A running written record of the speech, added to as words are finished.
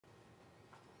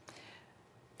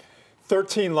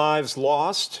13 lives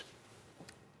lost,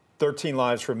 13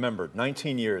 lives remembered,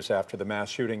 19 years after the mass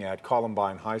shooting at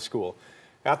Columbine High School.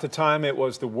 At the time, it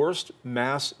was the worst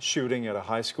mass shooting at a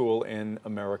high school in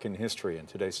American history, and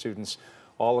today students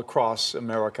all across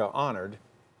America honored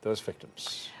those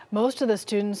victims. Most of the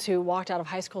students who walked out of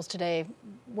high schools today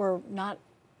were not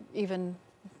even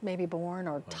maybe born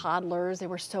or toddlers. They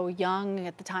were so young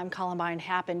at the time Columbine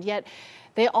happened, yet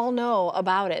they all know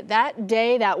about it. That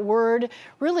day, that word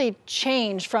really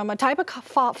changed from a type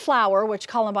of flower, which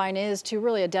Columbine is, to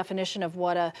really a definition of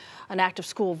what an act of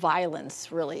school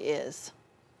violence really is.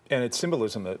 And its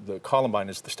symbolism, the Columbine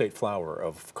is the state flower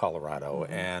of Colorado,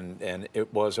 and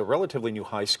it was a relatively new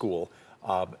high school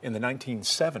in the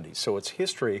 1970s, so its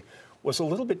history was a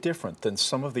little bit different than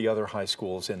some of the other high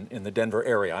schools in the Denver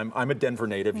area. I'm a Denver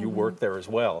native, you work there as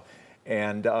well,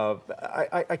 and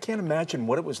I can't imagine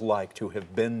what it was like to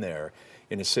have been there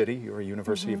in a city. You're a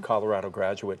University of Colorado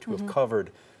graduate, to have covered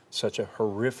such a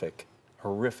horrific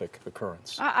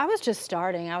occurrence. I was just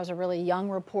starting. I was a really young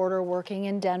reporter working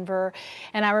in Denver,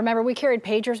 and I remember we carried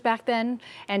pagers back then,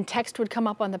 and text would come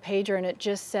up on the pager and it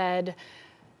just said,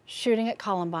 "Shooting at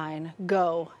Columbine,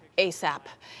 go ASAP."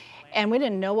 And we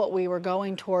didn't know what we were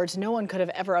going towards. No one could have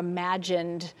ever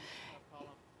imagined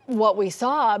what we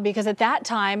saw, because at that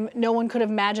time, no one could have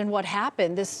imagined what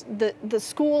happened. The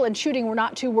school and shooting were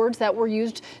not two words that were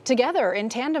used together in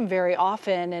tandem very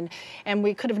often, and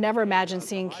we could have never imagined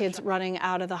seeing kids running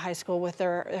out of the high school with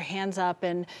their hands up,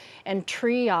 and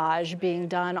triage being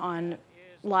done on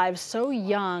lives so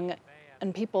young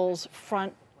in people's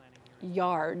front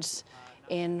yards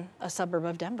in a suburb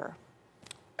of Denver.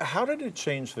 How did it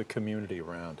change the community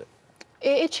around it?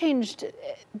 It changed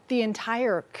the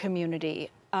entire community.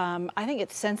 I think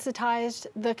it sensitized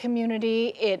the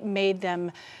community. It made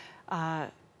them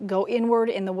go inward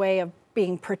in the way of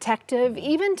being protective.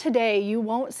 Even today, you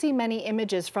won't see many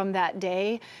images from that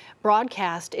day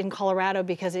broadcast in Colorado,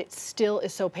 because it still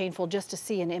is so painful just to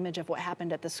see an image of what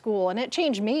happened at the school. And it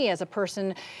changed me as a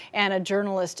person and a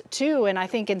journalist too. And I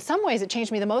think in some ways it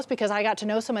changed me the most because I got to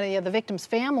know so many of the victims'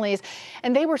 families,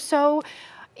 and they were so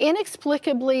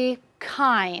inexplicably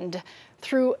kind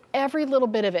through every little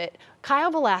bit of it.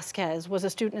 Kyle Velasquez was a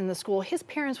student in the school. His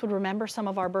parents would remember some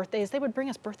of our birthdays. They would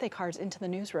bring us birthday cards into the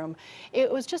newsroom.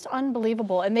 It was just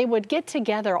unbelievable. And they would get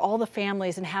together, all the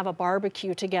families, and have a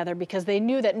barbecue together, because they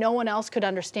knew that no one else could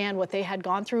understand what they had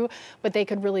gone through, but they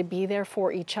could really be there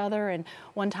for each other. And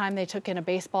one time they took in a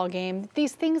baseball game.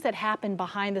 These things that happened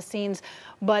behind the scenes,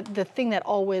 but the thing that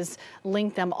always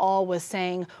linked them all was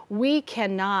saying, we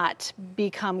cannot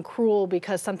become cruel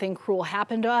because something cruel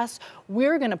happened to us.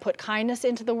 We're going to put kindness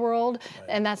into the world.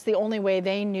 And that's the only way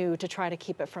they knew to try to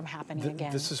keep it from happening again.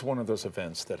 This is one of those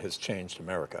events that has changed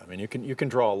America. I mean, you can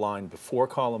draw a line before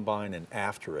Columbine and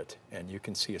after it, and you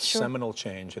can see a seminal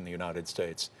change in the United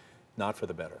States, not for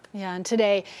the better. Yeah, and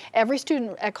today, every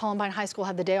student at Columbine High School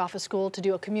had the day off of school to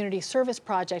do a community service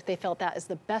project. They felt that is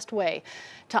the best way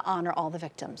to honor all the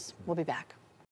victims. We'll be back.